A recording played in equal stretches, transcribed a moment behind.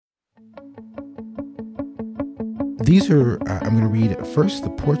These are, I'm going to read first the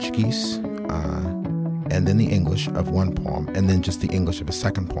Portuguese and then the English of one poem, and then just the English of a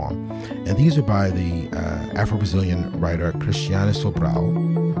second poem. And these are by the Afro-Brazilian writer Cristiane Sobral.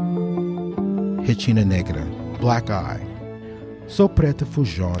 Retina Negra, Black Eye. Sou preta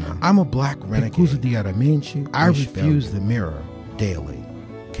fujona. I'm a black renegade. Recuso diariamente. I refuse the mirror daily.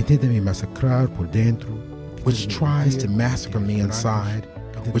 Que tenta me massacrar por dentro. Which tries to massacre me inside.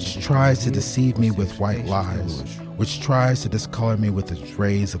 Which tries to deceive me with white lies. Which tries to discolor me with its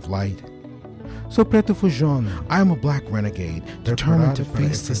rays of light. Sou preta fujona. I am a black renegade, determined to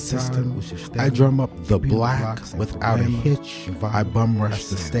face the system. I drum up the black without a hitch. I bum rush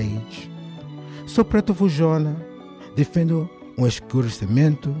the stage. Sou preta fujona. Defendo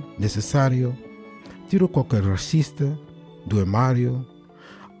esclarecimento necessário. Tiro qualquer racista do armário.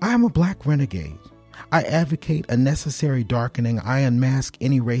 I am a black renegade. I advocate a necessary darkening. I unmask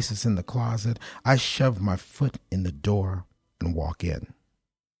any racist in the closet. I shove my foot in the door and walk in.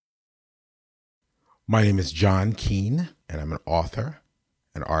 My name is John Keene, and I'm an author,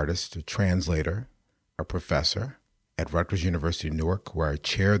 an artist, a translator, a professor at Rutgers University in Newark, where I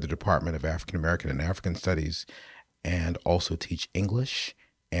chair the Department of African American and African Studies and also teach English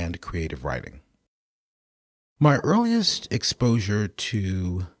and creative writing. My earliest exposure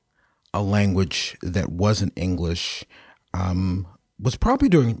to a language that wasn't English was probably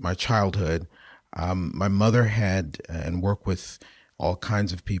during my childhood. My mother had and worked with all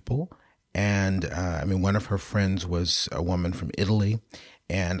kinds of people. And one of her friends was a woman from Italy.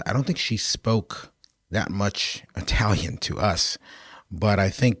 And I don't think she spoke that much Italian to us. But I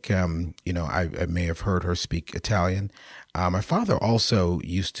think, I may have heard her speak Italian. My father also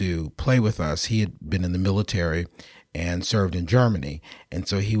used to play with us. He had been in the military and served in Germany. And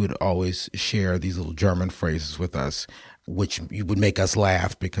so he would always share these little German phrases with us, which would make us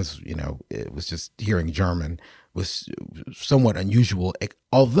laugh because, it was just hearing German was somewhat unusual.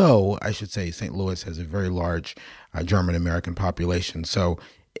 Although I should say St. Louis has a very large German-American population. So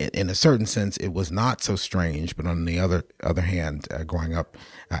in a certain sense, it was not so strange. But on the other hand, growing up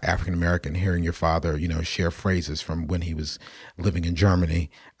African-American, hearing your father, share phrases from when he was living in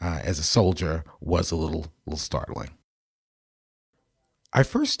Germany as a soldier was a little startling. I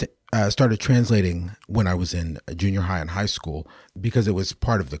first started translating when I was in junior high and high school because it was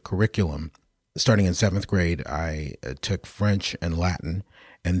part of the curriculum. Starting in 7th grade, I took French and Latin.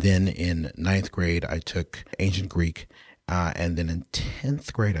 And then in 9th grade, I took ancient Greek. And then in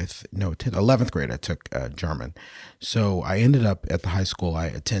 11th grade, I took German. So I ended up at the high school I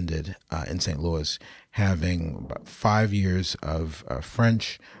attended in St. Louis having about 5 years of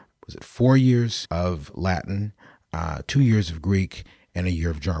French, 4 years of Latin, 2 years of Greek, and a year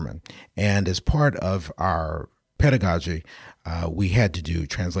of German. And as part of our pedagogy, we had to do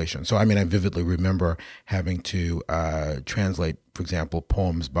translation. So, I vividly remember having to translate, for example,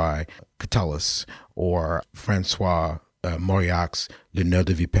 poems by Catullus or Francois Mauriac's Le Nœud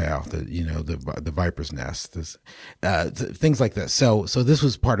de Vipère, the viper's nest, things like this. So this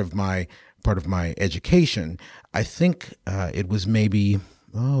was part of my education. I think it was maybe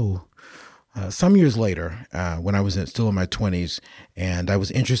some years later when I was still in my 20s, and I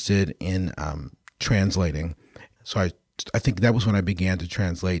was interested in translating. So I think that was when I began to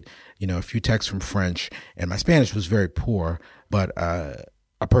translate, a few texts from French, and my Spanish was very poor, but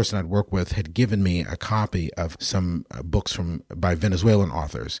a person I'd worked with had given me a copy of some books by Venezuelan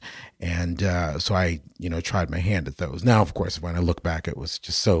authors. And so I, tried my hand at those. Now, of course, when I look back, it was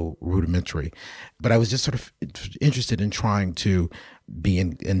just so rudimentary. But I was just sort of interested in trying to be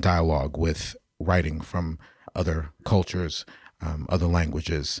in dialogue with writing from other cultures, other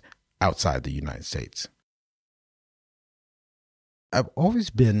languages outside the United States. I've always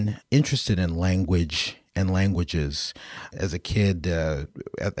been interested in language and languages. As a kid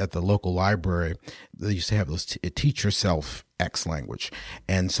at the local library, they used to have those teach yourself X language.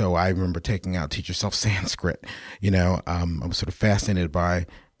 And so I remember taking out teach yourself Sanskrit. I was sort of fascinated by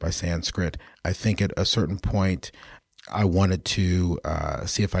Sanskrit. I think at a certain point, I wanted to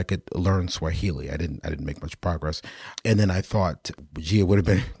see if I could learn Swahili. I didn't make much progress. And then I thought, gee, it would have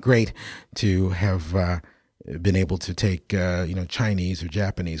been great to have been able to take, Chinese or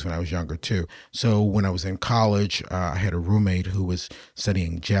Japanese when I was younger too. So when I was in college, I had a roommate who was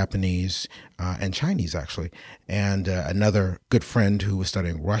studying Japanese and Chinese actually, and another good friend who was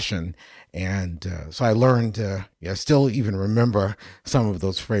studying Russian. And so I learned, I still even remember some of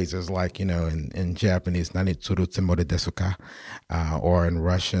those phrases like, in Japanese, "Nani tsuru tsumoru desu ka?" Or in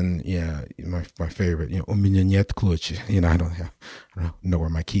Russian, my favorite, "У меня нет ключ." I don't know where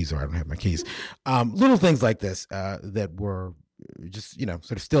my keys are. I don't have my keys. Little things like this that were just,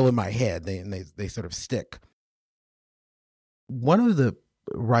 sort of still in my head. They sort of stick. One of the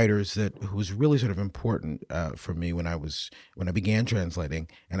writers who was really sort of important for me when I began translating,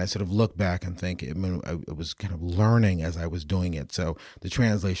 and I sort of look back and think I was kind of learning as I was doing it, so the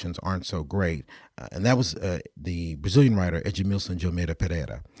translations aren't so great, and that was the Brazilian writer Edmilson de Almeida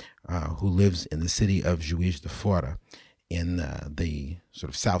Pereira, who lives in the city of Juiz de Fora in the sort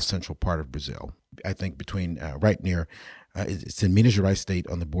of south central part of Brazil. I think between right near it's in Minas Gerais state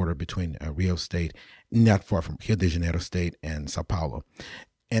on the border between Rio state, not far from Rio de Janeiro state and Sao Paulo.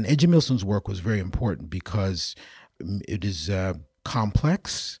 And Edmilson's work was very important because it is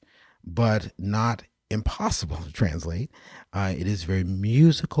complex, but not impossible to translate. It is very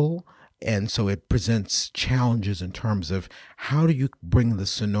musical. And so it presents challenges in terms of how do you bring the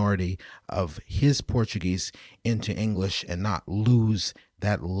sonority of his Portuguese into English and not lose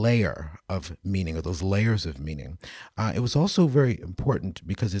that layer of meaning or those layers of meaning. It was also very important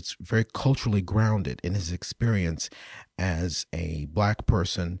because it's very culturally grounded in his experience as a Black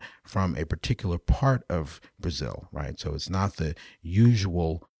person from a particular part of Brazil, right? So it's not the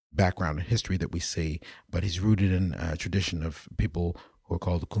usual background and history that we see, but he's rooted in a tradition of people who are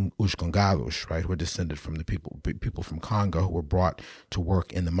called os Congados, right, who are descended from the people from Congo who were brought to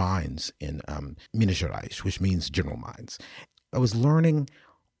work in the mines in Minas Gerais, which means general mines. I was learning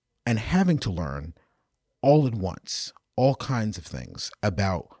and having to learn all at once, all kinds of things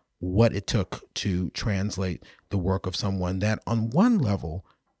about what it took to translate the work of someone that on one level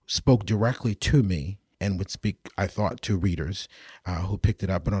spoke directly to me and would speak, I thought, to readers who picked it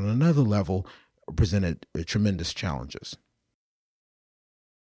up, but on another level presented tremendous challenges.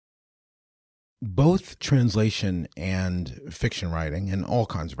 Both translation and fiction writing, and all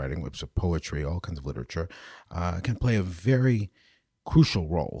kinds of writing, which is poetry, all kinds of literature, can play a very crucial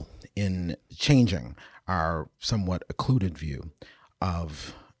role in changing our somewhat occluded view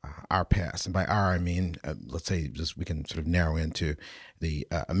of our past. And by our, I mean, let's say just we can sort of narrow into the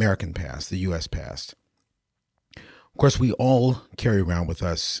American past, the U.S. past. Of course, we all carry around with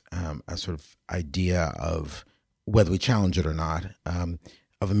us a sort of idea of, whether we challenge it or not,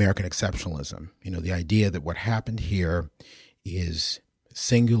 of American exceptionalism. You know, the idea that what happened here is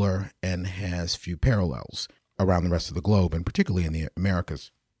singular and has few parallels around the rest of the globe, and particularly in the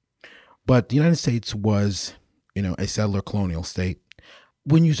Americas. But the United States was, a settler colonial state.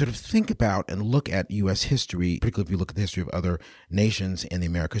 When you sort of think about and look at U.S. history, particularly if you look at the history of other nations in the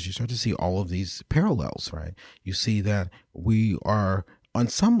Americas, you start to see all of these parallels, right? You see that we are, on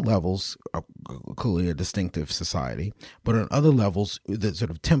some levels, clearly a distinctive society, but on other levels, the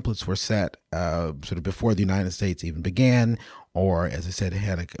sort of templates were set sort of before the United States even began, or, as I said,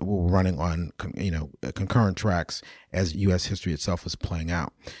 we were running on, concurrent tracks as U.S. history itself was playing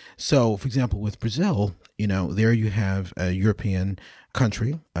out. So, for example, with Brazil, there you have a European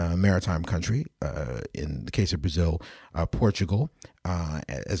country, a maritime country, in the case of Brazil, Portugal,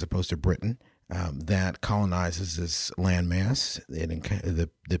 as opposed to Britain. That colonizes this landmass.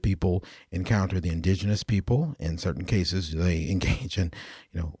 The people encounter the indigenous people. In certain cases, they engage in,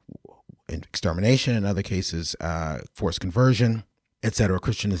 extermination. In other cases, forced conversion, etc.,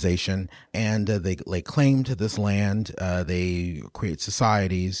 Christianization, and they lay claim to this land. They create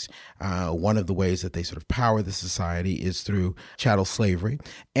societies. One of the ways that they sort of power the society is through chattel slavery.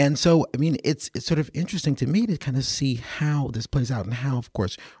 And so, it's sort of interesting to me to kind of see how this plays out and how, of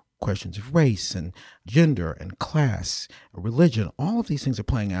course, questions of race and gender and class, religion, all of these things are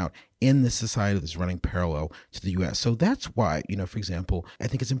playing out in this society that's running parallel to the U.S. So that's why, for example, I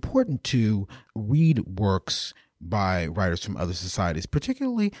think it's important to read works by writers from other societies,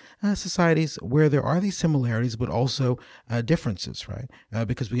 particularly societies where there are these similarities, but also differences, right?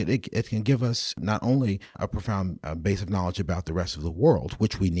 Because it can give us not only a profound base of knowledge about the rest of the world,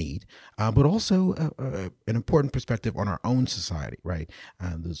 which we need, but also an important perspective on our own society, right?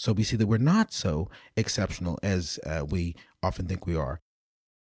 So we see that we're not so exceptional as we often think we are.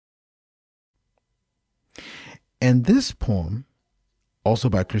 And this poem, also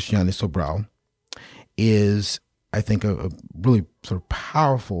by Cristiane Sobral, is, I think, a really sort of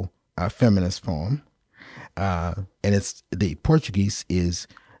powerful feminist poem. And the Portuguese is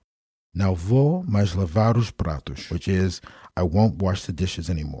Não vou mais lavar os pratos, which is, I won't wash the dishes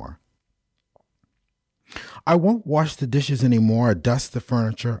anymore. I won't wash the dishes anymore or dust the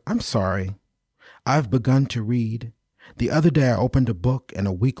furniture. I'm sorry. I've begun to read. The other day I opened a book, and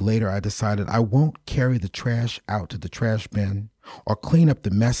a week later I decided I won't carry the trash out to the trash bin or clean up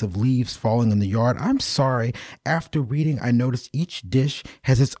the mess of leaves falling in the yard. I'm sorry. After reading, I noticed each dish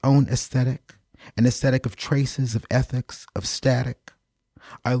has its own aesthetic, an aesthetic of traces, of ethics, of static.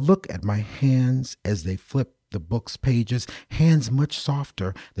 I look at my hands as they flip the book's pages, hands much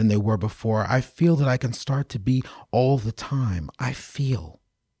softer than they were before. I feel that I can start to be all the time. I feel.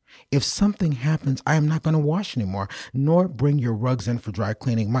 If something happens, I am not going to wash anymore, nor bring your rugs in for dry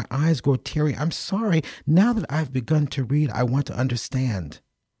cleaning. My eyes grow teary. I'm sorry. Now that I've begun to read, I want to understand.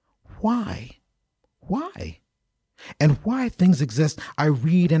 Why? Why? And why things exist. I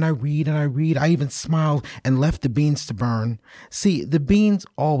read and I read and I read. I even smiled and left the beans to burn. See, the beans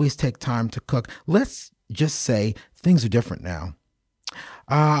always take time to cook. Let's just say things are different now.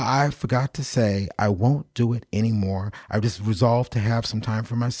 I forgot to say I won't do it anymore. I've just resolved to have some time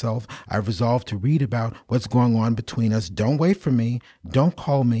for myself. I've resolved to read about what's going on between us. Don't wait for me. Don't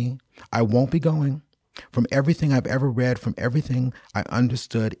call me. I won't be going. From everything I've ever read, from everything I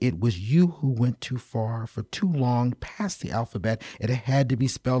understood, it was you who went too far, for too long, past the alphabet. It had to be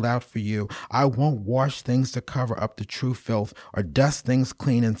spelled out for you. I won't wash things to cover up the true filth, or dust things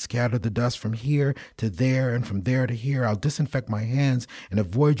clean and scatter the dust from here to there and from there to here. I'll disinfect my hands and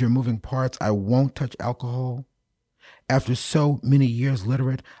avoid your moving parts. I won't touch alcohol. After so many years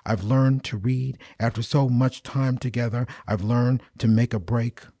literate, I've learned to read. After so much time together, I've learned to make a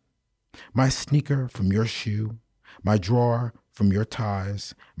break. My sneaker from your shoe, my drawer from your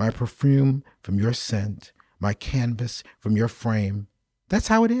ties, my perfume from your scent, my canvas from your frame. That's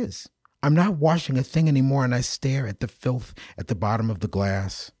how it is. I'm not washing a thing anymore, and I stare at the filth at the bottom of the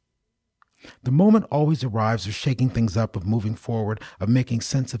glass. The moment always arrives of shaking things up, of moving forward, of making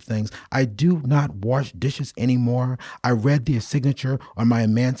sense of things. I do not wash dishes anymore. I read the signature on my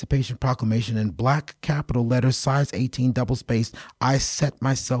Emancipation Proclamation in black capital letters, size 18, double-spaced. I set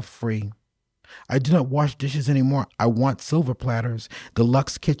myself free. I do not wash dishes anymore. I want silver platters,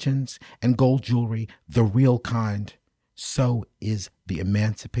 deluxe kitchens, and gold jewelry, the real kind. So is the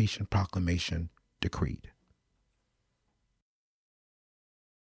Emancipation Proclamation decreed.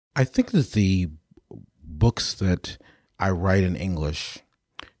 I think that the books that I write in English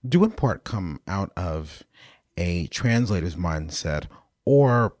do in part come out of a translator's mindset,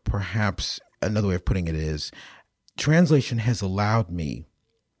 or perhaps another way of putting it is translation has allowed me,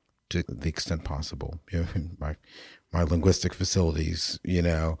 to the extent possible, my linguistic facilities,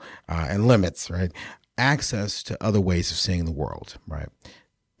 and limits, right? Access to other ways of seeing the world, right?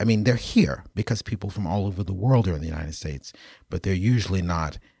 I mean, they're here because people from all over the world are in the United States, but they're usually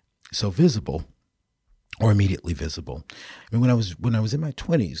not so visible or immediately visible. I mean, when I was in my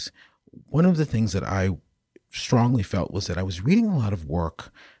 20s, one of the things that I strongly felt was that I was reading a lot of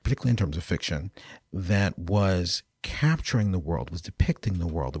work, particularly in terms of fiction, that was capturing the world, was depicting the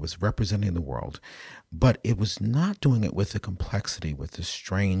world, it was representing the world, but it was not doing it with the complexity, with the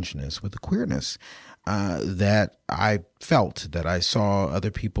strangeness, with the queerness that I felt, that I saw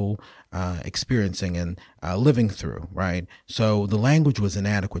other people experiencing and living through, right? So the language was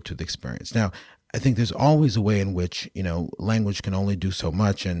inadequate to the experience. Now, I think there's always a way in which, language can only do so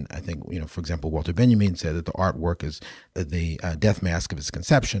much. And I think, for example, Walter Benjamin said that the artwork is the death mask of its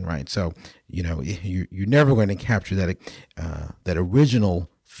conception, right? So, you're never going to capture that original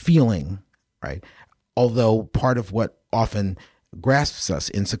feeling, right? Although part of what often grasps us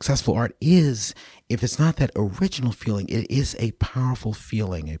in successful art is, if it's not that original feeling, it is a powerful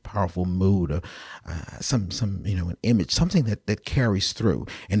feeling, a powerful mood, an image, something that carries through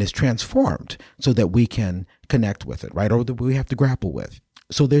and is transformed so that we can connect with it, right? Or that we have to grapple with.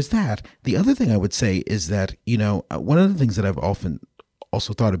 So there's that. The other thing I would say is that, one of the things that I've often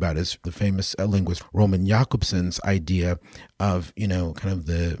also thought about is the famous linguist Roman Jakobson's idea of, kind of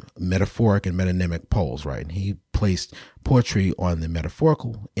the metaphoric and metonymic poles, right? And he placed poetry on the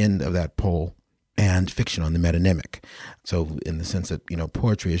metaphorical end of that pole and fiction on the metonymic. So in the sense that,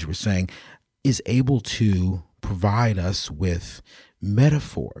 poetry, as you were saying, is able to provide us with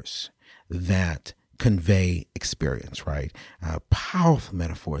metaphors that convey experience, right? Powerful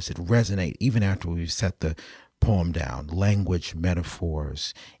metaphors that resonate even after we've set the poem down, language,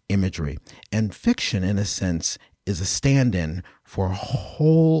 metaphors, imagery. And fiction, in a sense, is a stand-in for a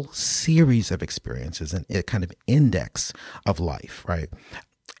whole series of experiences and a kind of index of life, right?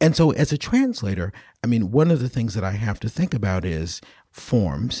 And so as a translator, I mean, one of the things that I have to think about is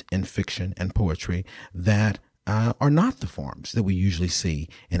forms in fiction and poetry that are not the forms that we usually see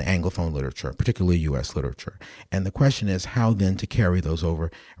in Anglophone literature, particularly U.S. literature. And the question is how then to carry those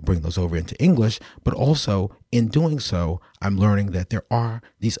over, bring those over into English, but also in doing so, I'm learning that there are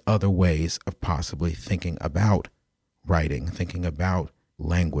these other ways of possibly thinking about writing, thinking about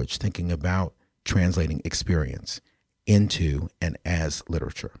language, thinking about translating experience into and as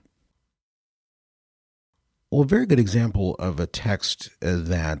literature. Well, a very good example of a text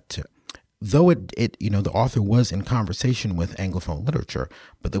that though the author was in conversation with Anglophone literature,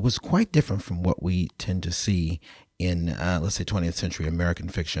 but it was quite different from what we tend to see in, let's say, 20th century American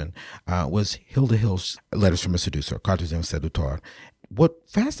fiction, was Hilda Hill's Letters from a Seducer, Cartas de un Seductor. What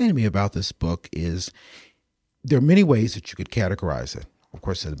fascinated me about this book is there are many ways that you could categorize it. Of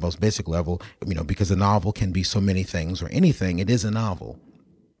course, at the most basic level, because a novel can be so many things or anything, it is a novel.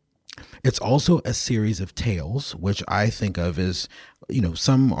 It's also a series of tales, which I think of as,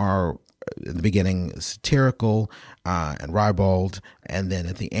 some are in the beginning satirical and ribald, and then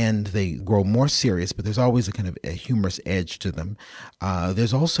at the end they grow more serious, but there's always a kind of a humorous edge to them.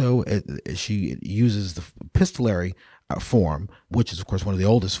 There's also, she uses the epistolary form, which is, of course, one of the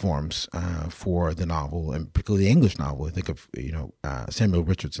oldest forms for the novel, and particularly the English novel. I think of, Samuel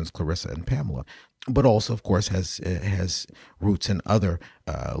Richardson's Clarissa and Pamela, but also, of course, has roots in other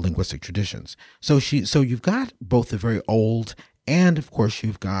linguistic traditions. So you've got both the very old and, of course,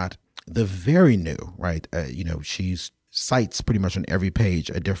 you've got the very new, right? She cites pretty much on every page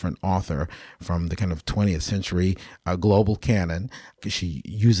a different author from the kind of 20th century global canon. She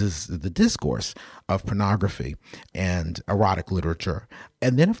uses the discourse of pornography and erotic literature.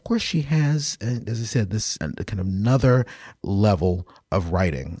 And then, of course, she has, as I said, this kind of another level of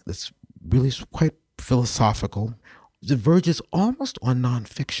writing that's really quite philosophical. It verges almost on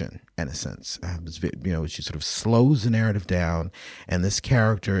nonfiction in a sense. She sort of slows the narrative down, and this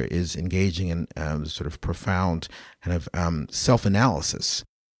character is engaging in sort of profound kind of self-analysis.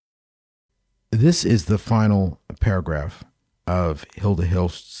 This is the final paragraph of Hilda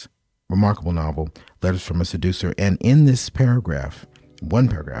Hilst's remarkable novel, Letters from a Seducer. And in this paragraph, one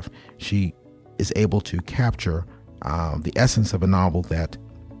paragraph, she is able to capture the essence of a novel that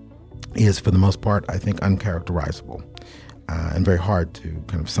is, for the most part, I think, uncharacterizable and very hard to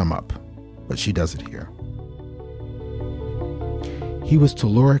kind of sum up. But she does it here. He was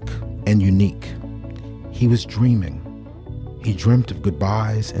telluric and unique. He was dreaming. He dreamt of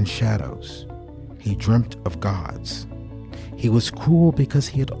goodbyes and shadows. He dreamt of gods. He was cruel because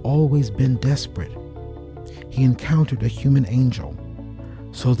he had always been desperate. He encountered a human angel.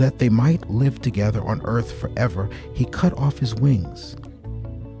 So that they might live together on earth forever, he cut off his wings.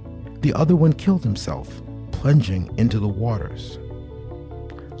 The other one killed himself, plunging into the waters.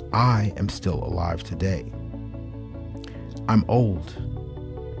 I am still alive today. I'm old.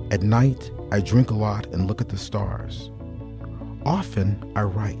 At night, I drink a lot and look at the stars. Often, I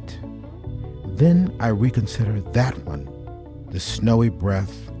write. Then I reconsider that one, the snowy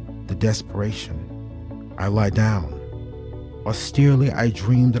breath, the desperation. I lie down. Austerely, I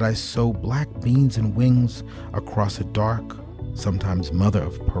dream that I sow black beans and wings across a dark, sometimes mother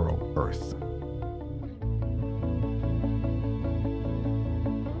of pearl earth.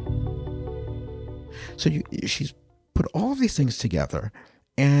 So she's put all of these things together,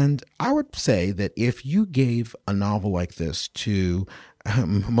 and I would say that if you gave a novel like this to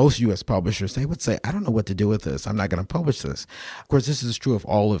most U.S. publishers, they would say, I don't know what to do with this. I'm not going to publish this. Of course, this is true of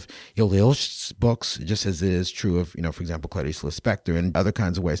all of Hilda Hilst's books, just as it is true of, for example, Clarice Lispector and other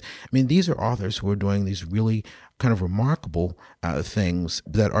kinds of ways. I mean, these are authors who are doing these really kind of remarkable things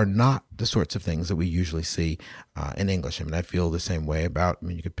that are not the sorts of things that we usually see in English. I mean, I feel the same way about,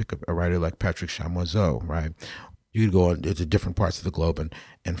 you could pick up a writer like Patrick Chamoiseau, right? You could go into different parts of the globe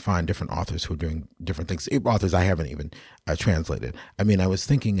and find different authors who are doing different things, authors I haven't even translated. I mean, I was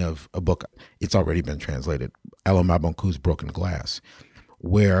thinking of a book, it's already been translated, Alain Mabanco's Broken Glass,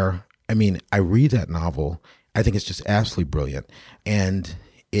 where, I read that novel, I think it's just absolutely brilliant. And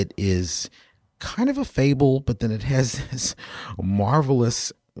it is kind of a fable, but then it has this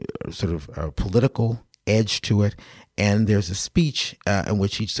marvelous sort of political edge to it. And there's a speech in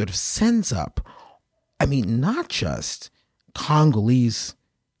which he sort of sends up, not just Congolese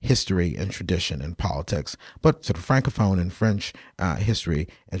history and tradition and politics, but sort of Francophone and French history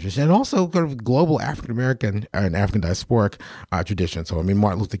and tradition, and also kind of global African-American and African diasporic tradition. So,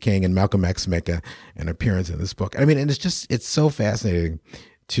 Martin Luther King and Malcolm X make an appearance in this book. And it's so fascinating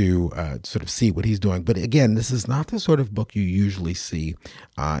to sort of see what he's doing. But again, this is not the sort of book you usually see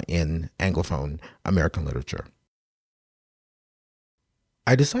in Anglophone American literature.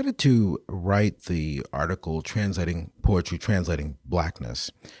 I decided to write the article Translating Poetry, Translating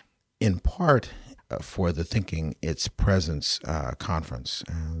Blackness, in part for the Thinking Its Presence conference.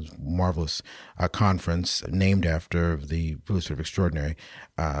 It was a marvelous conference named after the really sort of extraordinary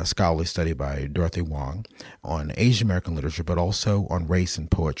scholarly study by Dorothy Wong on Asian American literature, but also on race and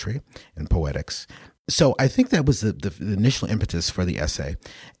poetry and poetics. So I think that was the initial impetus for the essay.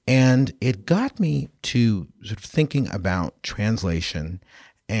 And it got me to sort of thinking about translation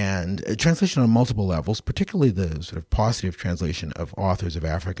and translation on multiple levels, particularly the sort of paucity translation of authors of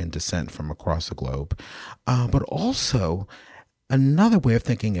African descent from across the globe, but also another way of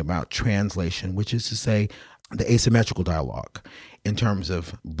thinking about translation, which is to say the asymmetrical dialogue in terms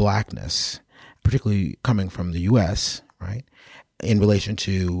of Blackness, particularly coming from the U.S., right, in relation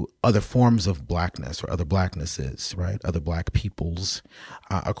to other forms of Blackness or other Blacknesses, right, other Black peoples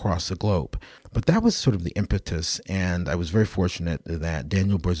across the globe. But that was sort of the impetus, and I was very fortunate that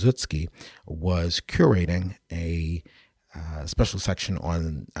Daniel Brzezinski was curating a special section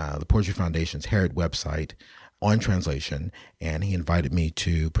on the Poetry Foundation's Herod website on translation, and he invited me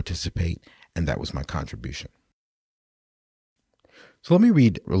to participate, and that was my contribution. So let me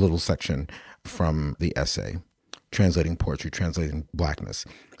read a little section from the essay, Translating Poetry, Translating Blackness.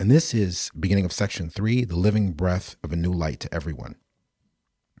 And this is beginning of section 3, The Living Breath of a New Light to Everyone.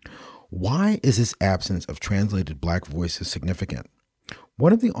 Why is this absence of translated Black voices significant?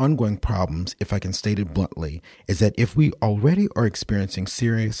 One of the ongoing problems, if I can state it bluntly, is that if we already are experiencing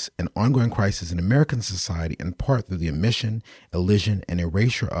serious and ongoing crisis in American society in part through the omission, elision, and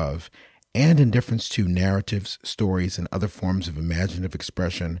erasure of and indifference to narratives, stories, and other forms of imaginative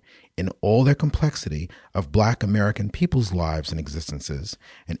expression in all their complexity of Black American people's lives and existences,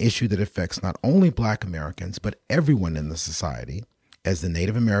 an issue that affects not only Black Americans, but everyone in the society, as the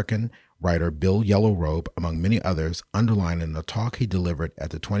Native American writer Bill Yellowrobe, among many others, underlined in a talk he delivered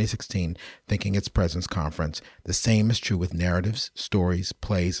at the 2016 Thinking Its Presence conference. The same is true with narratives, stories,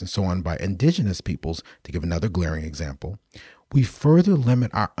 plays, and so on by indigenous peoples, to give another glaring example. We further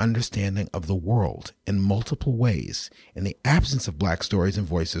limit our understanding of the world in multiple ways in the absence of Black stories and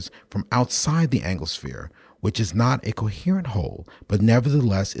voices from outside the Anglosphere, which is not a coherent whole, but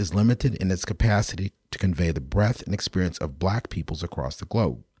nevertheless is limited in its capacity to convey the breadth and experience of Black peoples across the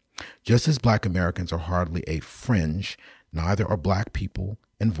globe. Just as Black Americans are hardly a fringe, neither are Black people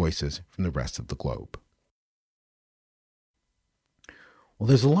and voices from the rest of the globe. Well,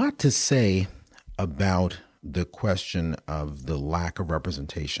 there's a lot to say about the question of the lack of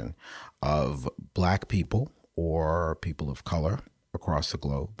representation of Black people or people of color across the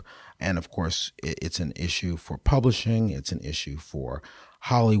globe. And of course, it's an issue for publishing. It's an issue for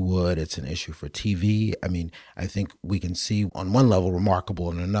Hollywood. It's an issue for TV. I mean, I think we can see on one level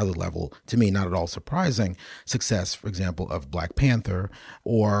remarkable and another level, to me, not at all surprising, success, for example, of Black Panther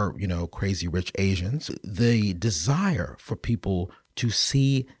or, Crazy Rich Asians. The desire for people to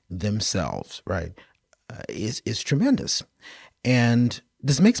see themselves, right, is tremendous. And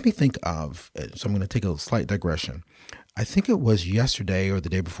this makes me think of, so I'm going to take a slight digression. I think it was yesterday or the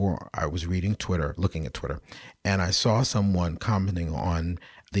day before I was reading Twitter, looking at Twitter, and I saw someone commenting on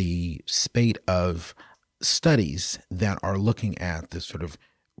the spate of studies that are looking at this sort of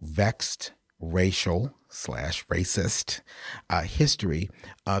vexed racial / racist history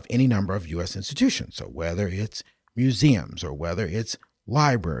of any number of U.S. institutions. So whether it's museums or whether it's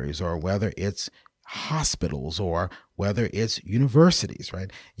libraries or whether it's hospitals or whether it's universities,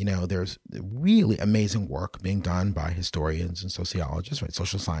 right? There's really amazing work being done by historians and sociologists, right?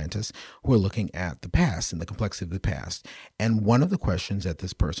 Social scientists who are looking at the past and the complexity of the past. And one of the questions that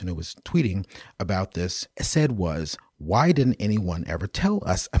this person who was tweeting about this said was, why didn't anyone ever tell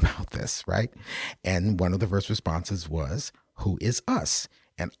us about this, right? And one of the first responses was, who is us?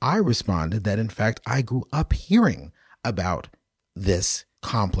 And I responded that, in fact, I grew up hearing about this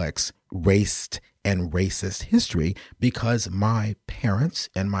complex raced and racist history because my parents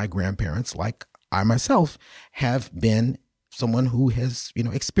and my grandparents, like I myself, have been someone who has,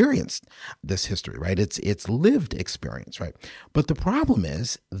 experienced this history, right? It's lived experience, right? But the problem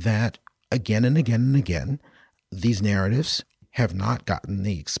is that again and again and again, these narratives have not gotten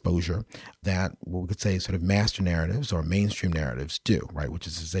the exposure that what we could say sort of master narratives or mainstream narratives do, right? Which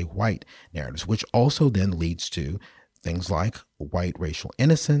is to say white narratives, which also then leads to things like white racial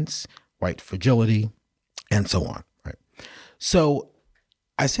innocence, white fragility, and so on, right? So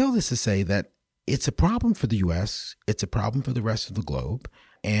I say all this to say that it's a problem for the U.S., it's a problem for the rest of the globe,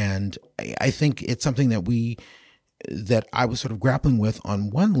 and I think it's something that I was sort of grappling with on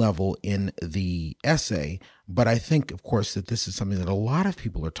one level in the essay, but I think, of course, that this is something that a lot of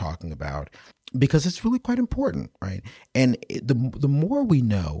people are talking about because it's really quite important, right? And the more we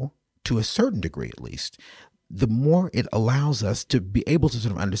know, to a certain degree at least, the more it allows us to be able to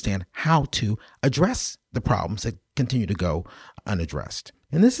sort of understand how to address the problems that continue to go unaddressed.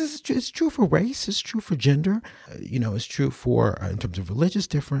 And this is it's true for race, it's true for gender, it's true for in terms of religious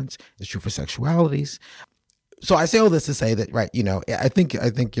difference, it's true for sexualities. So I say all this to say that, right, I think,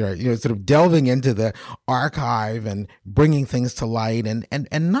 sort of delving into the archive and bringing things to light and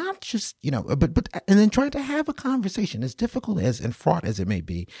not just, and then trying to have a conversation, as difficult as and fraught as it may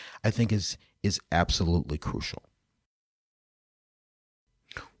be, I think is absolutely crucial.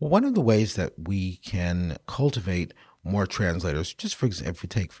 Well, one of the ways that we can cultivate more translators, just for example, if we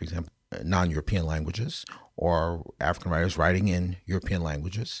take, for example, non-European languages or African writers writing in European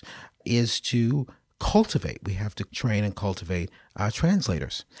languages, is to we have to train and cultivate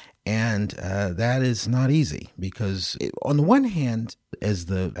translators. And that is not easy because on the one hand, as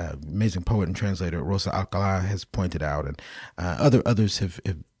the amazing poet and translator Rosa Alcalá has pointed out, and others have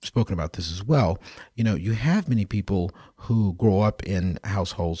spoken about this as well, you have many people who grow up in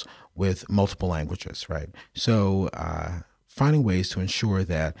households with multiple languages, right? So finding ways to ensure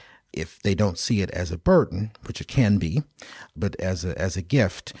that if they don't see it as a burden, which it can be, but as a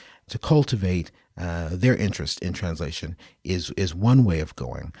gift, to cultivate their interest in translation is one way of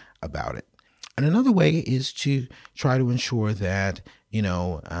going about it. And another way is to try to ensure that,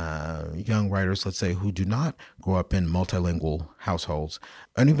 young writers, let's say, who do not grow up in multilingual households,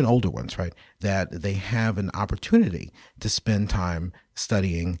 and even older ones, right, that they have an opportunity to spend time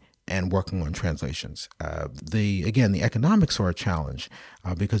studying and working on translations. The economics are a challenge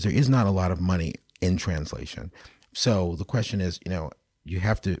because there is not a lot of money in translation. So the question is, you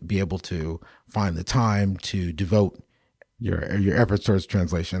have to be able to find the time to devote your efforts towards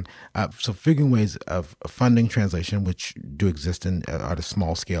translation. So figuring ways of funding translation, which do exist at a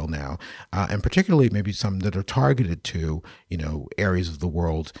small scale now, and particularly maybe some that are targeted to, areas of the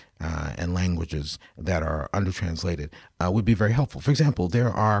world and languages that are undertranslated, would be very helpful. For example,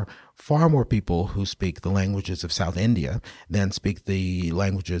 there are far more people who speak the languages of South India than speak the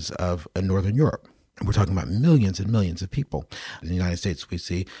languages of Northern Europe. We're talking about millions and millions of people. In the United States, we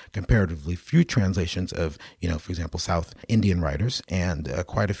see comparatively few translations of, for example, South Indian writers, and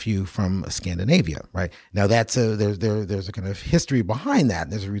quite a few from Scandinavia, right? Now there's a kind of history behind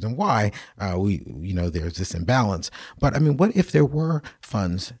that. There's a reason why there's this imbalance. But I mean, what if there were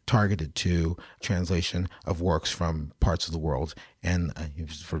funds targeted to translation of works from parts of the world and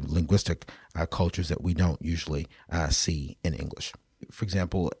for linguistic cultures that we don't usually see in English? For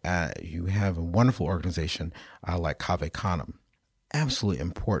example, you have a wonderful organization like Cave Canem, absolutely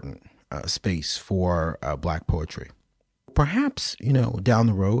important space for Black poetry. Perhaps, down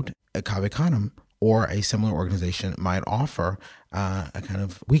the road, a Cave Canem or a similar organization might offer a kind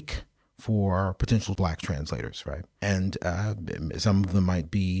of week for potential Black translators, right? And some of them might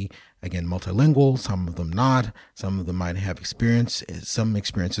be, again, multilingual, some of them not. Some of them might have some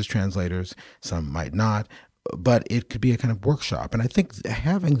experience as translators, some might not. But it could be a kind of workshop. And I think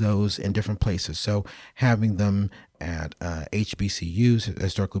having those in different places, so having them at HBCUs,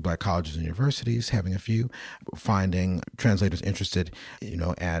 historically Black colleges and universities, having a few, finding translators interested,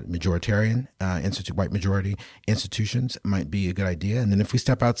 at majoritarian white majority institutions might be a good idea. And then if we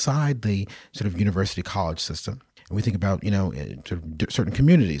step outside the sort of university college system, and we think about, sort of certain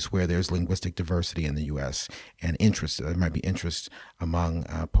communities where there's linguistic diversity in the U.S. and there might be interest among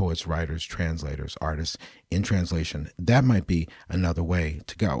poets, writers, translators, artists in translation. That might be another way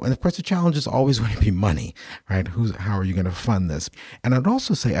to go. And of course, the challenge is always going to be money, right? How are you going to fund this? And I'd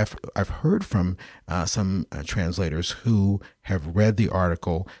also say I've heard from some translators who have read the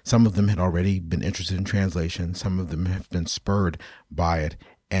article. Some of them had already been interested in translation. Some of them have been spurred by it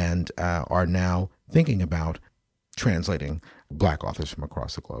and are now thinking about translating Black authors from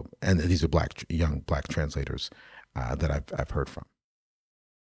across the globe. And these are young Black translators that I've heard from.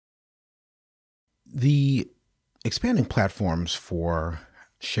 The expanding platforms for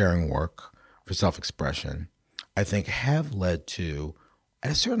sharing work, for self-expression, I think have led to,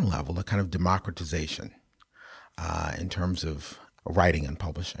 at a certain level, a kind of democratization in terms of writing and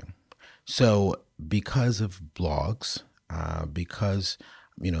publishing. So because of blogs, because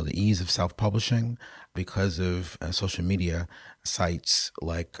the ease of self-publishing, because of social media sites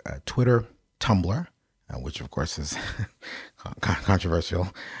like Twitter, Tumblr, which of course is controversial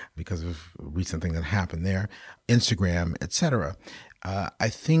because of a recent thing that happened there, Instagram, etc. I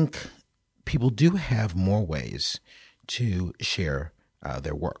think people do have more ways to share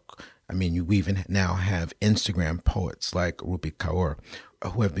their work. I mean, we even now have Instagram poets like Rupi Kaur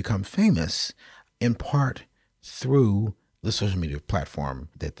who have become famous in part through the social media platform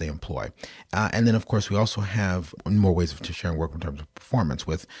that they employ. And then, of course, we also have more ways of sharing work in terms of performance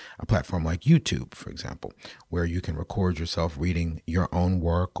with a platform like YouTube, for example, where you can record yourself reading your own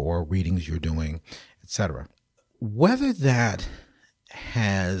work or readings you're doing, etc. Whether that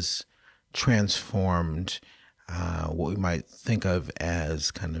has transformed what we might think of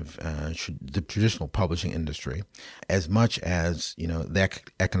as kind of the traditional publishing industry, as much as the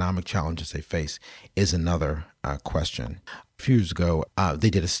economic challenges they face, is another question. A few years ago, they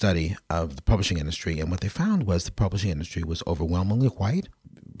did a study of the publishing industry, and what they found was the publishing industry was overwhelmingly white,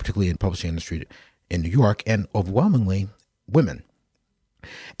 particularly in the publishing industry in New York, and overwhelmingly women,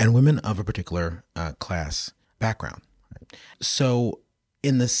 and women of a particular class background. Right? So,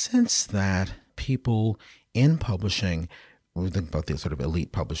 in the sense that people in publishing, we think about the sort of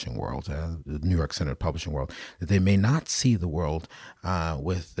elite publishing world, the New York-centered publishing world, that they may not see the world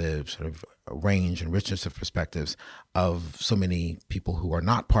with the sort of range and richness of perspectives of so many people who are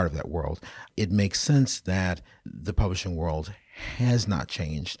not part of that world. It makes sense that the publishing world has not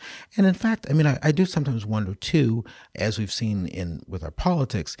changed. And in fact, I do sometimes wonder too, as we've seen with our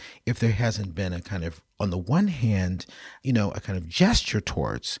politics, if there hasn't been a kind of, on the one hand, a kind of gesture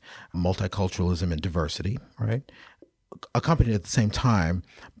towards multiculturalism and diversity, right? Accompanied at the same time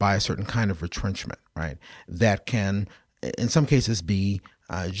by a certain kind of retrenchment, right? That can, in some cases, be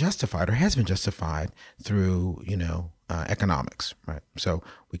justified or has been justified through, economics, right? So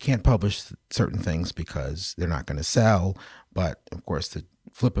we can't publish certain things because they're not going to sell. But of course, the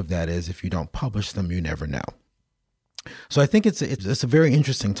flip of that is if you don't publish them, you never know. So I think it's a very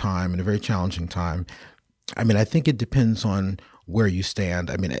interesting time and a very challenging time. I think it depends on where you stand.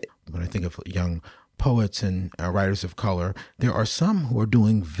 When I think of young poets and writers of color, there are some who are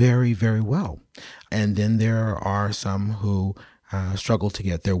doing very, very well. And then there are some who struggle to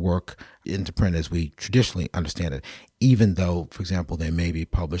get their work into print as we traditionally understand it, even though, for example, they may be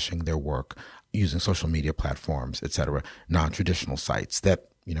publishing their work using social media platforms, et cetera, non-traditional sites that,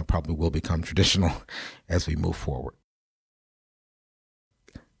 probably will become traditional as we move forward.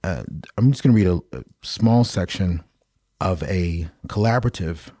 I'm just going to read a small section of a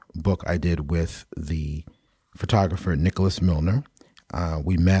collaborative book I did with the photographer Nicholas Milner.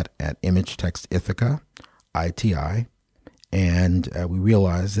 We met at Image Text Ithaca, ITI, and we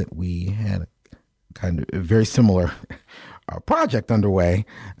realized that we had kind of a very similar project underway.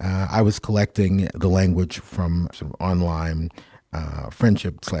 I was collecting the language from sort of online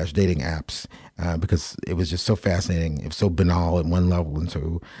friendship/dating apps because it was just so fascinating. It was so banal at one level and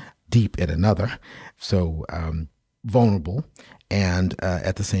so deep at another, so vulnerable, and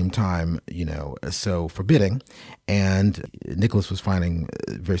at the same time, so forbidding. And Nicholas was finding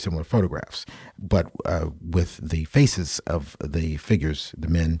very similar photographs, but with the faces of the figures, the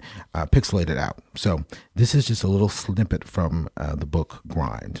men, pixelated out. So this is just a little snippet from the book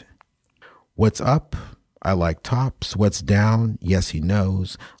Grind. What's up? I like tops. What's down? Yes, he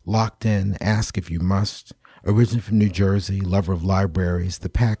knows. Locked in. Ask if you must. Originally from New Jersey, lover of libraries. The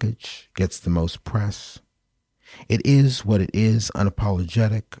package gets the most press. It is what it is,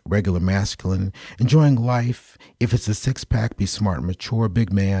 unapologetic, regular masculine, enjoying life. If it's a six-pack, be smart and mature,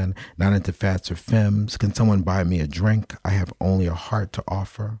 big man, not into fats or femmes. Can someone buy me a drink? I have only a heart to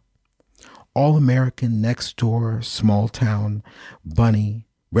offer. All American, next door, small town, bunny,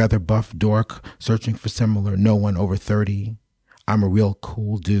 rather buff dork, searching for similar, no one over 30. I'm a real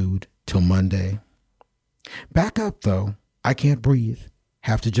cool dude till Monday. Back up, though. I can't breathe.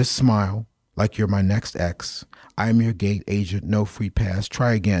 Have to just smile. Like you're my next ex. I'm your gate agent, no free pass.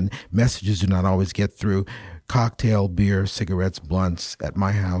 Try again. Messages do not always get through. Cocktail, beer, cigarettes, blunts at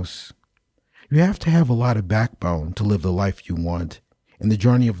my house. You have to have a lot of backbone to live the life you want. In the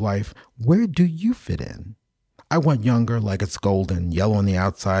journey of life, where do you fit in? I want younger like it's golden, yellow on the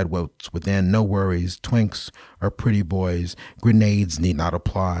outside, what's within, no worries. Twinks are pretty boys. Grenades need not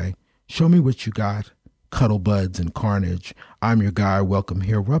apply. Show me what you got. Cuddle buds and carnage. I'm your guy, welcome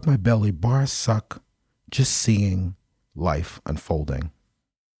here. Rub my belly, bars suck. Just seeing life unfolding.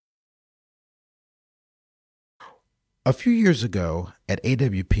 A few years ago at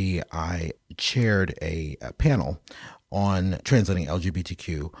AWP, I chaired a panel on translating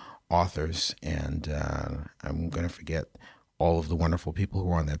LGBTQ authors, and I'm going to forget all of the wonderful people who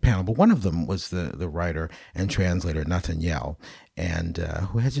were on that panel, but one of them was the writer and translator Nathaniel, and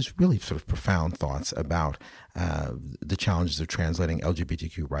who has just really sort of profound thoughts about the challenges of translating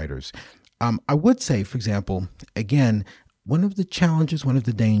LGBTQ writers. I would say, for example, again, one of the challenges, one of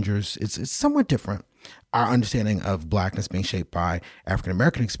the dangers, it's somewhat different. Our understanding of Blackness being shaped by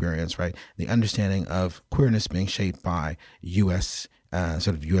African-American experience, right? The understanding of queerness being shaped by U.S. Sort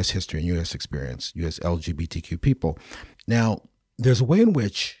of U.S. history and U.S. experience, U.S. LGBTQ people. Now, there's a way in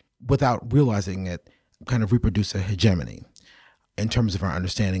which, without realizing it, kind of reproduce a hegemony in terms of our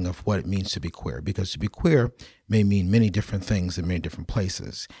understanding of what it means to be queer, because to be queer may mean many different things in many different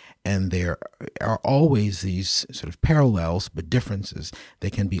places. And there are always these sort of parallels, but differences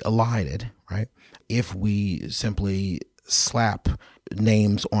that can be elided, right? If we simply slap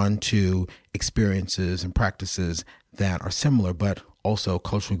names onto experiences and practices that are similar, but also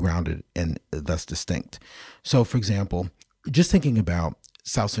culturally grounded and thus distinct. So, for example, just thinking about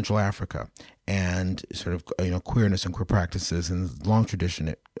South Central Africa and sort of queerness and queer practices and the long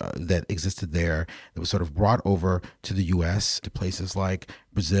tradition that existed there that was sort of brought over to the U.S., to places like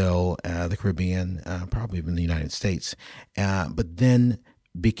Brazil, the Caribbean, probably even the United States, but then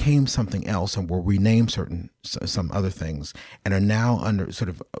became something else and were renamed some other things and are now under sort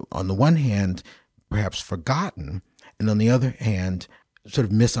of, on the one hand, perhaps forgotten, and on the other hand, sort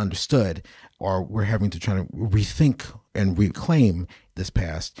of misunderstood, or we're having to try to rethink and reclaim this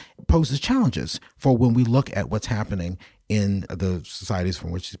past, poses challenges for when we look at what's happening in the societies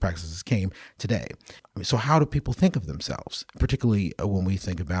from which these practices came today. So how do people think of themselves, particularly when we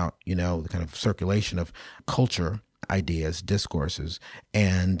think about, the kind of circulation of culture, ideas, discourses,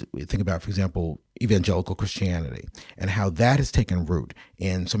 and we think about, for example, evangelical Christianity and how that has taken root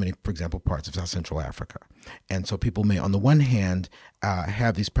in so many, for example, parts of South Central Africa. And so people may, on the one hand,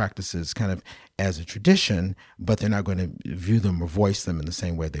 have these practices kind of as a tradition, but they're not going to view them or voice them in the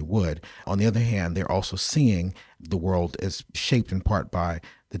same way they would. On the other hand, they're also seeing the world as shaped in part by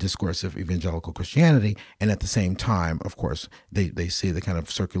the discourse of evangelical Christianity. And at the same time, of course, they see the kind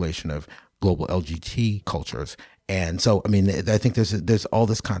of circulation of global LGBT cultures. And so, I think there's all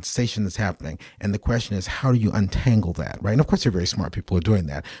this contestation that's happening. And the question is, how do you untangle that, right? And of course, there are very smart people who are doing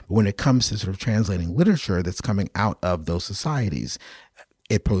that. But when it comes to sort of translating literature that's coming out of those societies,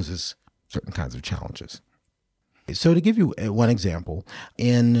 it poses certain kinds of challenges. So to give you one example,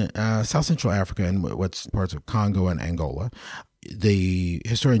 in South Central Africa and what's parts of Congo and Angola, the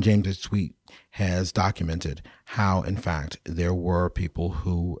historian James Sweet has documented how, in fact, there were people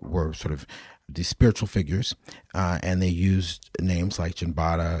who were sort of these spiritual figures, and they used names like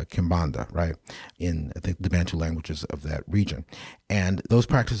Jinbada, Kimbanda, right, in I think the Bantu languages of that region. And those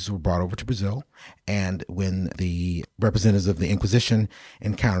practices were brought over to Brazil. And when the representatives of the Inquisition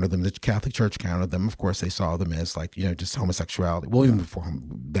encountered them, the Catholic Church encountered them, of course, they saw them as just homosexuality. Well, even before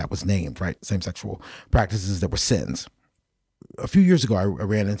that was named, right, same sexual practices that were sins. A few years ago, I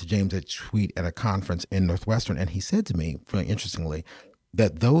ran into James Sweet at a conference in Northwestern, and he said to me, really interestingly,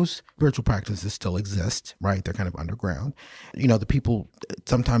 that those spiritual practices still exist, right? They're kind of underground. The people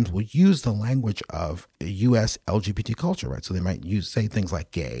sometimes will use the language of U.S. LGBT culture, right? So they might say things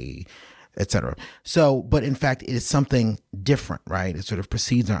like gay, et cetera. So, but in fact, it is something different, right? It sort of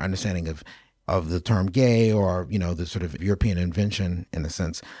precedes our understanding of the term gay, or, the sort of European invention, in a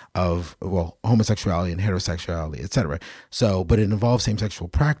sense, of, homosexuality and heterosexuality, et cetera. So, but it involves same-sexual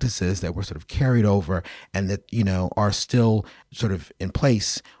practices that were sort of carried over and that, are still sort of in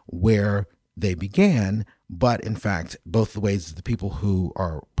place where they began. But in fact, both the ways that the people who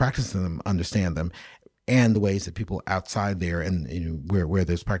are practicing them understand them and the ways that people outside there and where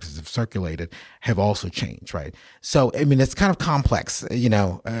those practices have circulated have also changed, right? So, it's kind of complex, and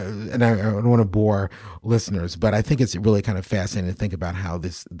I don't want to bore listeners, but I think it's really kind of fascinating to think about how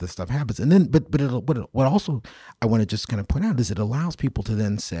this stuff happens. And then, what also I want to just kind of point out is it allows people to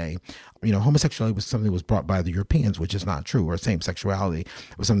then say, homosexuality was something that was brought by the Europeans, which is not true, or same sexuality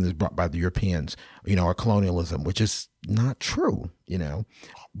was something that was brought by the Europeans, or colonialism, which is not true,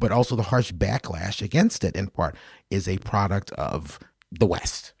 but also the harsh backlash against it in part is a product of the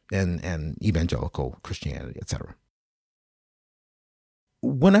West and evangelical Christianity, et cetera.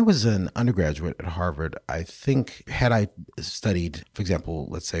 When I was an undergraduate at Harvard, I think had I studied, for example,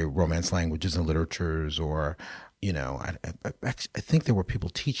 let's say Romance languages and literatures, or I think there were people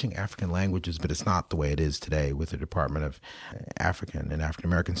teaching African languages, but it's not the way it is today with the Department of African and African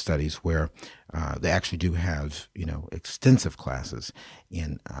American Studies, where they actually do have, extensive classes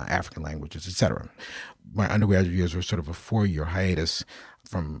in African languages, et cetera. My undergraduate years were sort of a 4-year hiatus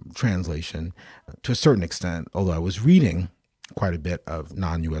from translation to a certain extent, although I was reading quite a bit of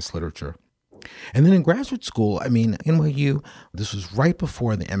non-U.S. literature. And then in graduate school, NYU, this was right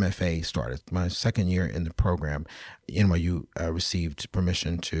before the MFA started. My second year in the program, NYU received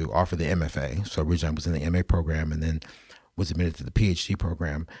permission to offer the MFA. So originally I was in the MA program and then was admitted to the PhD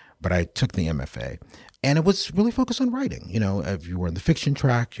program, but I took the MFA. And it was really focused on writing. If you were in the fiction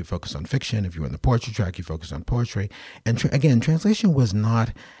track, you focused on fiction. If you were in the poetry track, you focused on poetry. And again, translation was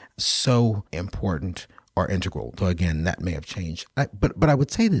not so important or integral. So again, that may have changed. But I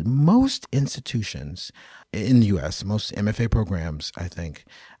would say that most institutions in the U.S., most MFA programs, I think,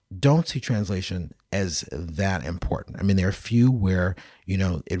 don't see translation as that important. I mean, there are a few where,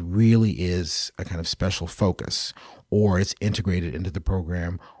 it really is a kind of special focus, or it's integrated into the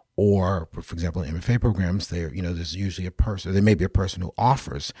program, or, for example, in MFA programs, there's usually there may be a person who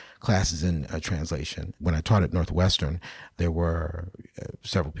offers classes in translation. When I taught at Northwestern, there were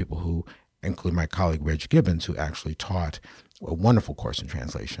several people who, including my colleague Reg Gibbons, who actually taught a wonderful course in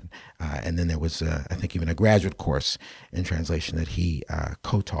translation. And then there was, I think, even a graduate course in translation that he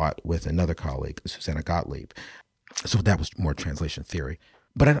co-taught with another colleague, Susanna Gottlieb. So that was more translation theory.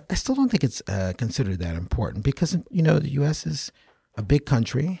 But I still don't think it's considered that important because, the U.S. is a big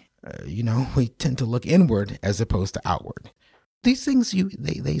country. We tend to look inward as opposed to outward. These things,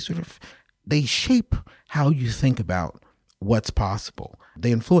 they shape how you think about what's possible.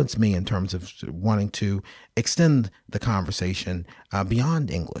 They influence me in terms of wanting to extend the conversation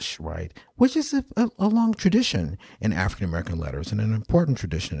beyond English, right? Which is a long tradition in African American letters and an important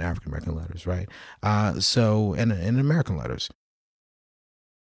tradition in African American letters, right? And in American letters.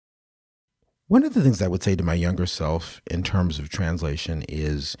 One of the things I would say to my younger self in terms of translation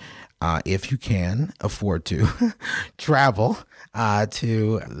is if you can afford to travel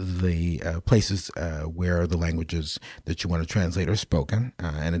to the places where the languages that you want to translate are spoken.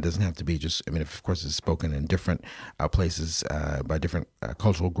 And it doesn't have to be of course, it's spoken in different places by different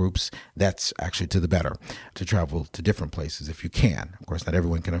cultural groups. That's actually to the better to travel to different places if you can. Of course, not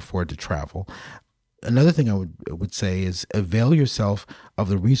everyone can afford to travel. Another thing I would say is avail yourself of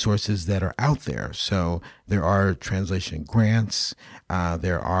the resources that are out there. So there are translation grants,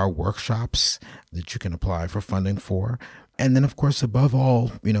 there are workshops that you can apply for funding for. And then, of course, above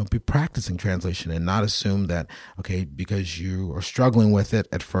all, be practicing translation and not assume that, okay, because you are struggling with it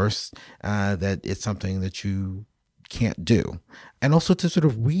at first, that it's something that you can't do. And also to sort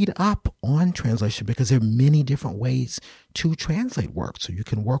of read up on translation because there are many different ways to translate work. So you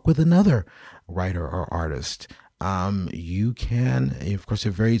can work with another writer or artist. You can, of course,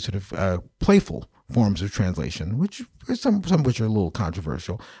 have very sort of playful forms of translation, which some of which are a little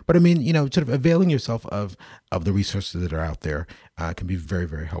controversial. But I mean, sort of availing yourself of the resources that are out there can be very,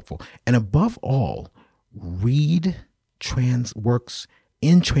 very helpful. And above all, read works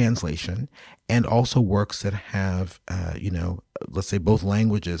in translation and also works that have, let's say both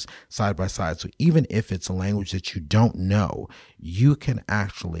languages side by side. So even if it's a language that you don't know, you can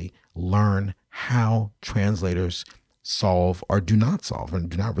actually learn how translators solve or do not solve and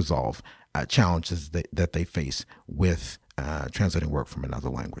do not resolve challenges that they face with translating work from another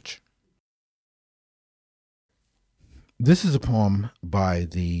language. This is a poem by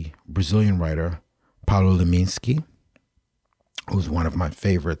the Brazilian writer Paulo Leminski, who's one of my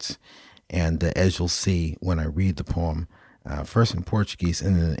favorites. And as you'll see when I read the poem, first in Portuguese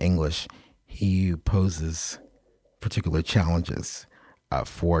and then in English, he poses particular challenges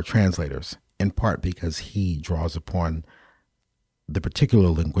for translators, in part because he draws upon the particular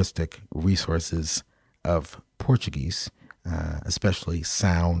linguistic resources of Portuguese, especially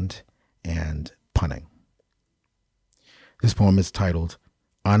sound and punning. This poem is titled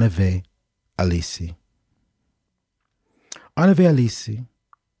Ana Vê Alice. Ana vê Alice,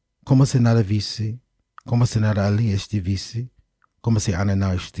 como se nada visse, como se nada ali estivesse, como se Ana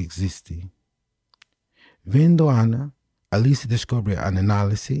não existe. Vendo Ana, Alice descobre a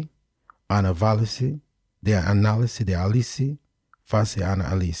análise, Ana vale-se de análise de Alice, face Ana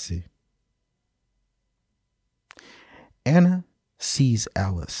Alice. Anna sees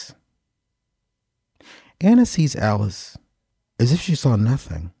Alice. Anna sees Alice as if she saw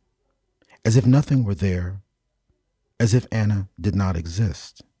nothing, as if nothing were there, as if Anna did not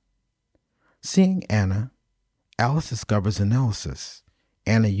exist. Seeing Anna, Alice discovers analysis.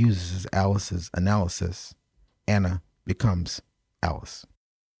 Anna uses Alice's analysis. Anna becomes Alice.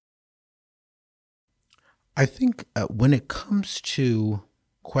 I think when it comes to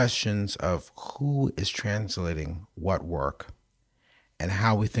questions of who is translating what work and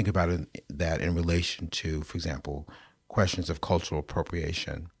how we think about that in relation to, for example, questions of cultural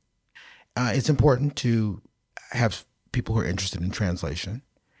appropriation, it's important to have people who are interested in translation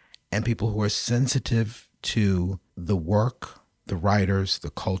and people who are sensitive to the work, the writers, the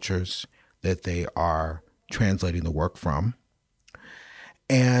cultures that they are translating the work from.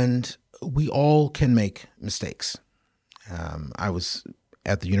 And we all can make mistakes. I was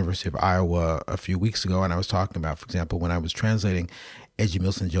at the University of Iowa a few weeks ago, and I was talking about, for example, when I was translating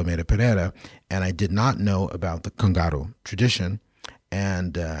Edmilson de Almeida Pereira, and I did not know about the Congado tradition,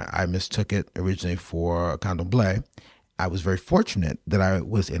 and I mistook it originally for candomblé. I was very fortunate that I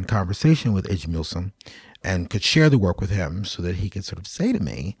was in conversation with Edmilson and could share the work with him so that he could sort of say to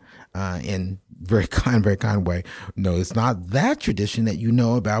me in very kind way, no, it's not that tradition that you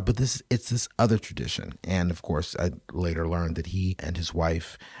know about, but it's this other tradition. And of course, I later learned that he and his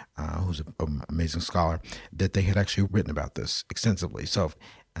wife, who's an amazing scholar, that they had actually written about this extensively. So,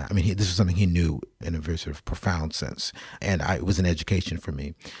 this was something he knew in a very sort of profound sense, and it was an education for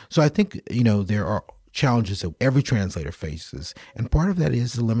me. So I think, there are challenges that every translator faces, and part of that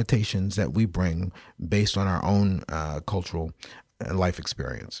is the limitations that we bring based on our own cultural and life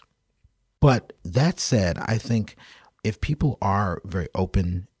experience. But that said, I think if people are very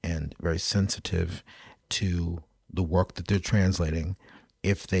open and very sensitive to the work that they're translating,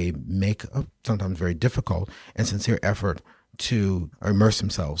 if they make a sometimes very difficult and sincere effort to immerse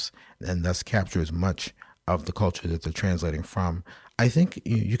themselves and thus capture as much of the culture that they're translating from, I think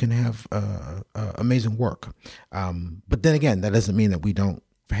you can have amazing work. But then again, that doesn't mean that we don't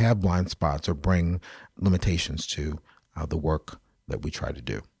have blind spots or bring limitations to the work that we try to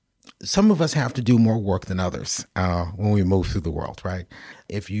do. Some of us have to do more work than others when we move through the world, right?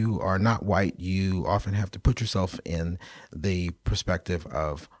 If you are not white, you often have to put yourself in the perspective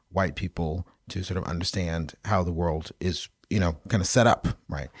of white people to sort of understand how the world is, kind of set up,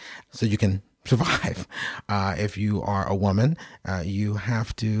 right? So you can survive. If you are a woman, you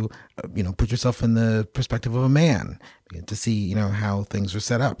have to, put yourself in the perspective of a man to see, how things are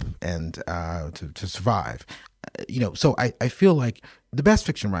set up and to survive. So I feel like the best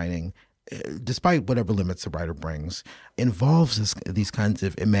fiction writing, despite whatever limits the writer brings, involves these kinds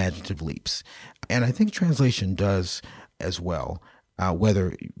of imaginative leaps. And I think translation does as well,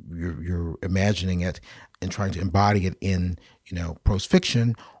 whether you're imagining it and trying to embody it in, prose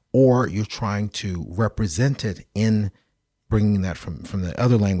fiction, or you're trying to represent it in bringing that from the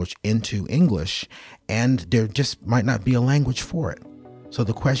other language into English, and there just might not be a language for it. So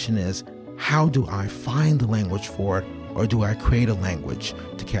the question is, how do I find the language for it, or do I create a language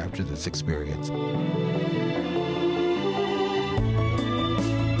to capture this experience?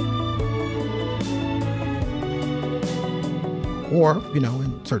 Or,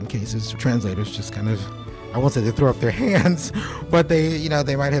 in certain cases, translators just kind of, I won't say they throw up their hands, but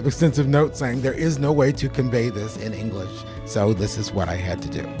they might have extensive notes saying there is no way to convey this in English, so this is what I had to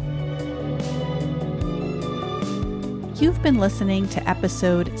do. You've been listening to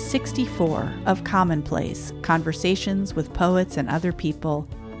episode 64 of Commonplace, Conversations with Poets and Other People.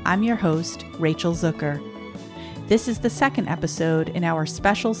 I'm your host, Rachel Zucker. This is the second episode in our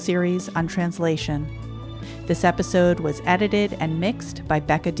special series on translation. This episode was edited and mixed by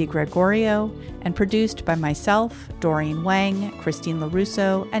Becca DiGregorio and produced by myself, Doreen Wang, Christine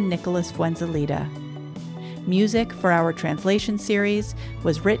LaRusso, and Nicholas Fuenzalida. Music for our translation series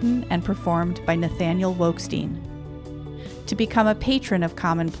was written and performed by Nathaniel Wokestein. To become a patron of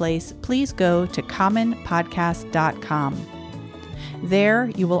Commonplace, please go to commonpodcast.com.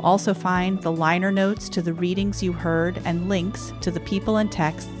 There, you will also find the liner notes to the readings you heard and links to the people and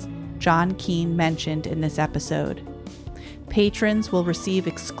texts John Keene mentioned in this episode. Patrons will receive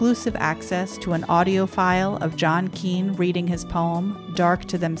exclusive access to an audio file of John Keene reading his poem, Dark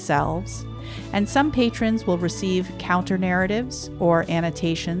to Themselves, and some patrons will receive counter-narratives or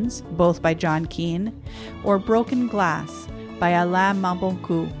annotations, both by John Keene, or Broken Glass by Alain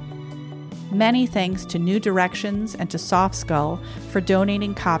Maboncourt. Many thanks to New Directions and to Soft Skull for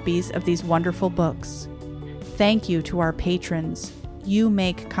donating copies of these wonderful books. Thank you to our patrons. You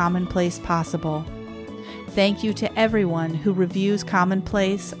make Commonplace possible. Thank you to everyone who reviews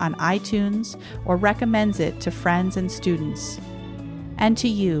Commonplace on iTunes or recommends it to friends and students. And to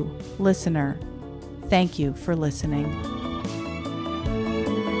you, listener, thank you for listening.